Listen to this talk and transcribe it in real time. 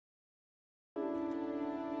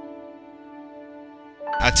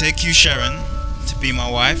I take you, Sharon, to be my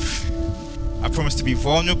wife. I promise to be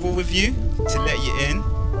vulnerable with you, to let you in.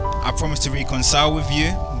 I promise to reconcile with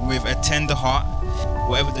you with a tender heart.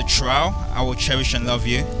 Whatever the trial, I will cherish and love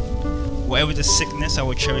you. Whatever the sickness, I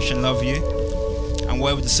will cherish and love you. And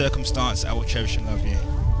whatever the circumstance, I will cherish and love you.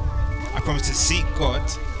 I promise to seek God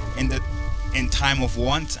in time of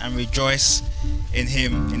want and rejoice in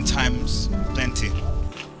Him in times of plenty.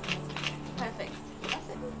 Perfect.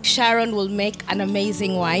 Sharon will make an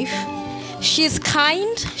amazing wife. She's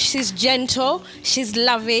kind, she's gentle, she's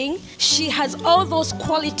loving. She has all those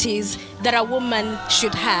qualities that a woman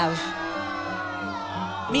should have.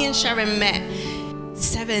 Me and Sharon met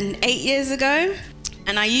 7, 8 years ago,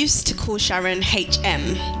 and I used to call Sharon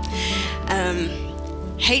HM.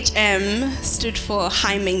 HM stood for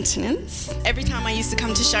high maintenance. Every time I used to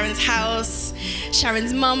come to Sharon's house,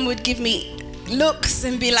 Sharon's mum would give me looks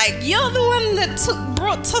and be like, "You're the one that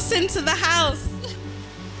brought Tosin to the house."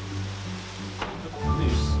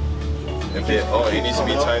 A bit. Oh, it needs to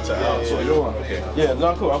be tighter out. So your one. Okay. Yeah,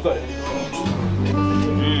 no, cool. I've got it.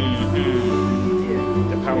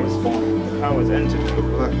 The power's born. The power's entered.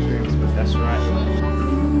 That's right.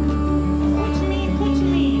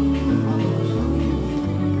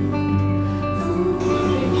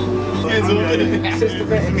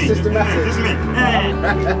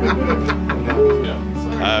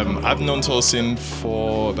 I've known Tosin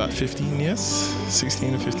for about 15 years,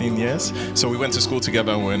 16 or 15 years. So we went to school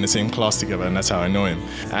together and we're in the same class together, and that's how I know him.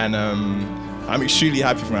 And I'm extremely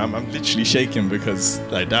happy for him. I'm literally shaking because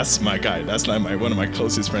like that's my guy. That's like one of my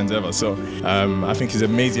closest friends ever. So I think it's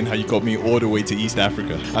amazing how you got me all the way to East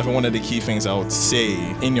Africa. I think one of the key things I would say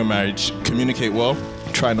in your marriage, communicate well.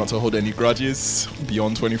 Try not to hold any grudges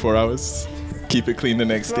beyond 24 hours. Keep it clean the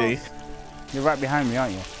next day. You're right behind me,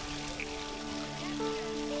 aren't you?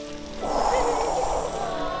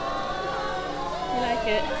 You like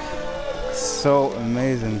it? So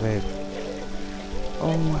amazing, babe.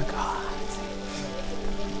 Oh my God.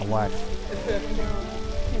 A wife.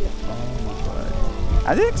 Oh my God.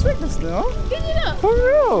 I didn't expect this though. Did you not? For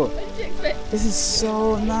real. What did you expect? This is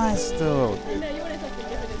so nice though. No, you wanted something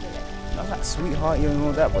different, isn't it? Not like sweetheart you and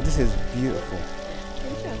all that, but this is beautiful. Are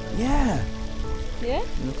you sure? Yeah. Yeah?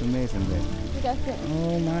 You look amazing, babe. You guys think?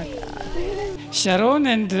 Oh my God. Sharon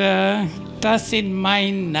and Tosin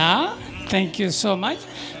Maina, thank you so much.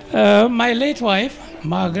 My late wife,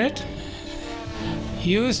 Margaret,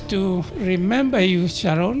 used to remember you,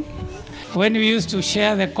 Sharon, when we used to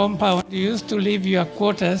share the compound. You used to leave your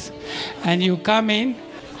quarters and you come in,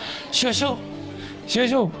 Shosho,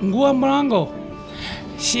 ngua mulango.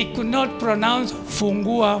 She could not pronounce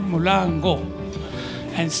fungua mulango.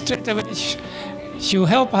 And straight away, she'll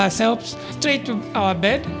help herself straight to our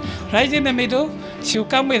bed, right in the middle. She'll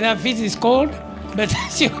come with her feet is cold, but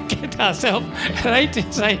she'll get herself right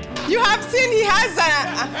inside. You have seen he has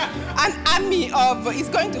an army of, is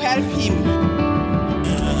going to help him.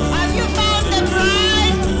 Have you found the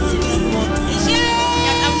bride?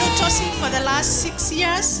 Yeah. I've known Tosin for the last 6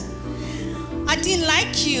 years. I didn't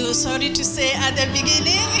like you, sorry to say, at the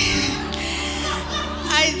beginning.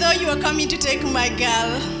 I thought you were coming to take my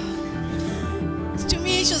girl. To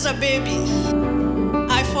me, she was a baby.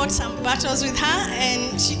 I fought some battles with her,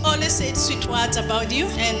 and she always said sweet words about you,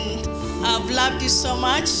 and I've loved you so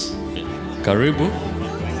much. Karibu.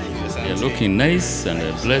 You're looking nice, and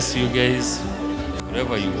bless you guys.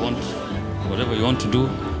 Whatever you want to do,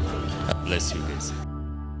 bless you guys.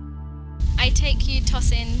 I take you,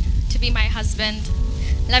 Tosin, to be my husband.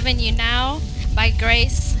 Loving you now, by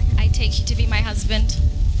grace, I take you to be my husband.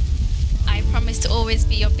 I promise to always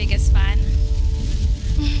be your biggest fan.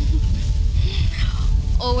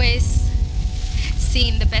 Always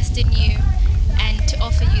seeing the best in you and to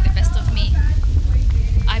offer you the best of me.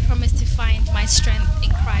 I promise to find my strength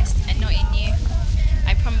in Christ and not in you.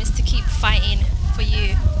 I promise to keep fighting for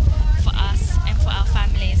you, for us, and for our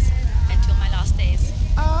families until my last days.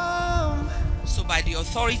 So by the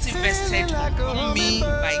authority vested on me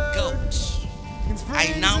by God,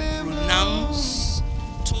 I now pronounce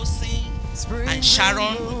Tosin and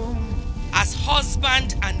Sharon as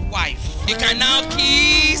husband and wife. You can now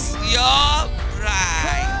kiss your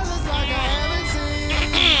bride.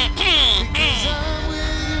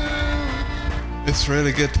 It's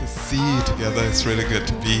really good to see you together. It's really good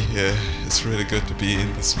to be here. It's really good to be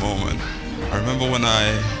in this moment. I remember when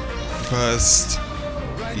I first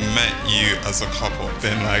met you as a couple,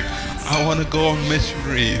 being like, I want to go on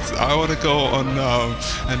missionaries. I want to go on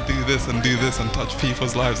and do this and touch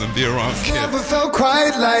people's lives and be around kids. Never felt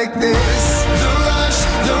quite like this. The rush,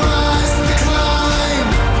 the rise, the climb.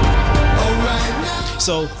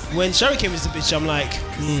 So when Sharon came into the picture, I'm like,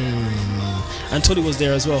 and Tony was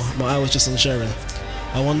there as well. My eye was just on Sharon.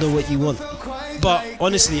 I wonder what you want. But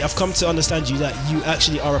honestly, I've come to understand you that you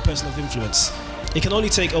actually are a person of influence. It can only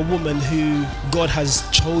take a woman who God has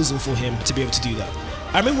chosen for him to be able to do that.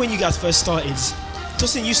 I remember when you guys first started,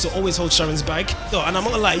 Tosin used to always hold Sharon's bag. No, and I'm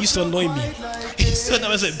not gonna lie, it used to annoy me. He used to, and I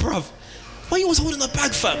was like, bruv, why are you always holding a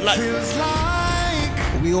bag, fam? Like,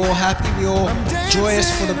 we all happy, we all joyous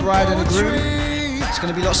for the bride and the groom. It's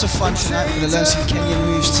going to be lots of fun tonight. We're going to learn some Kenyan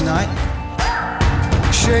moves tonight.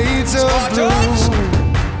 Shades of blue.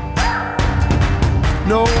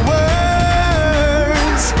 No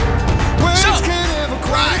words. Words can never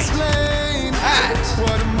quite explain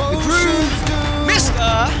what emotions do. Mr.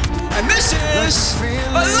 and Mrs.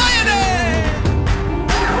 Balogun.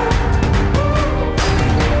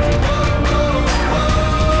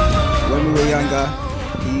 When we were younger,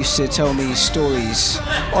 he used to tell me stories.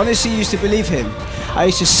 Honestly, used to believe him. I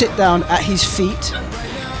used to sit down at his feet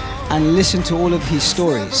and listen to all of his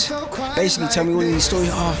stories. Basically tell me all of these stories,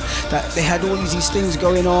 that they had all these things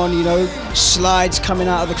going on, you know, slides coming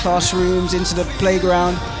out of the classrooms into the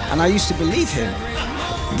playground, and I used to believe him.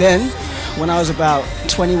 Then, when I was about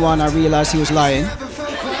 21, I realized he was lying.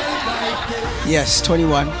 Yes,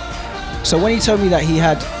 21. So when he told me that he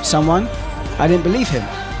had someone, I didn't believe him.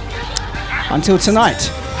 Until tonight.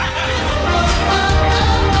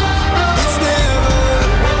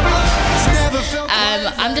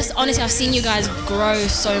 I'm just, honestly, I've seen you guys grow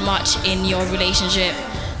so much in your relationship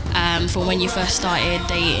from when you first started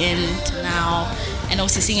dating to now. And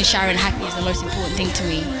also seeing Sharon happy is the most important thing to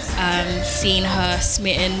me. Seeing her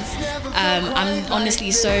smitten. I'm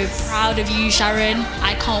honestly so proud of you, Sharon.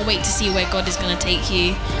 I can't wait to see where God is going to take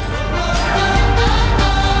you.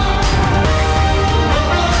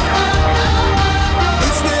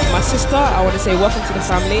 My sister, I want to say welcome to the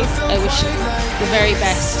family. I wish you the very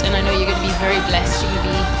best, and I know you're going to be very blessed. You're going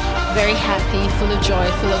to be very happy, full of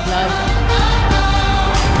joy, full of love.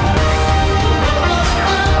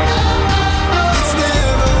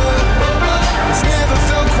 It's never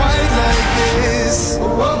felt quite like this.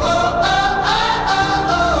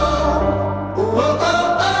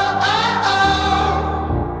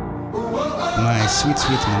 My sweet,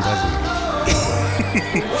 sweet Mangazi.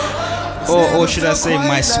 Or should I say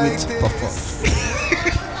my sweet Papa.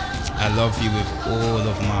 I love you with all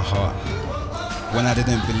of my heart. When I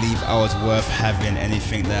didn't believe I was worth having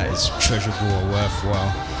anything that is treasurable or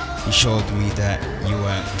worthwhile, you showed me that you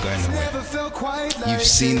weren't going away. You've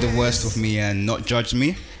seen the worst of me and not judged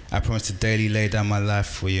me. I promise to daily lay down my life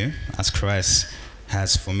for you as Christ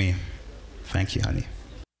has for me. Thank you, honey.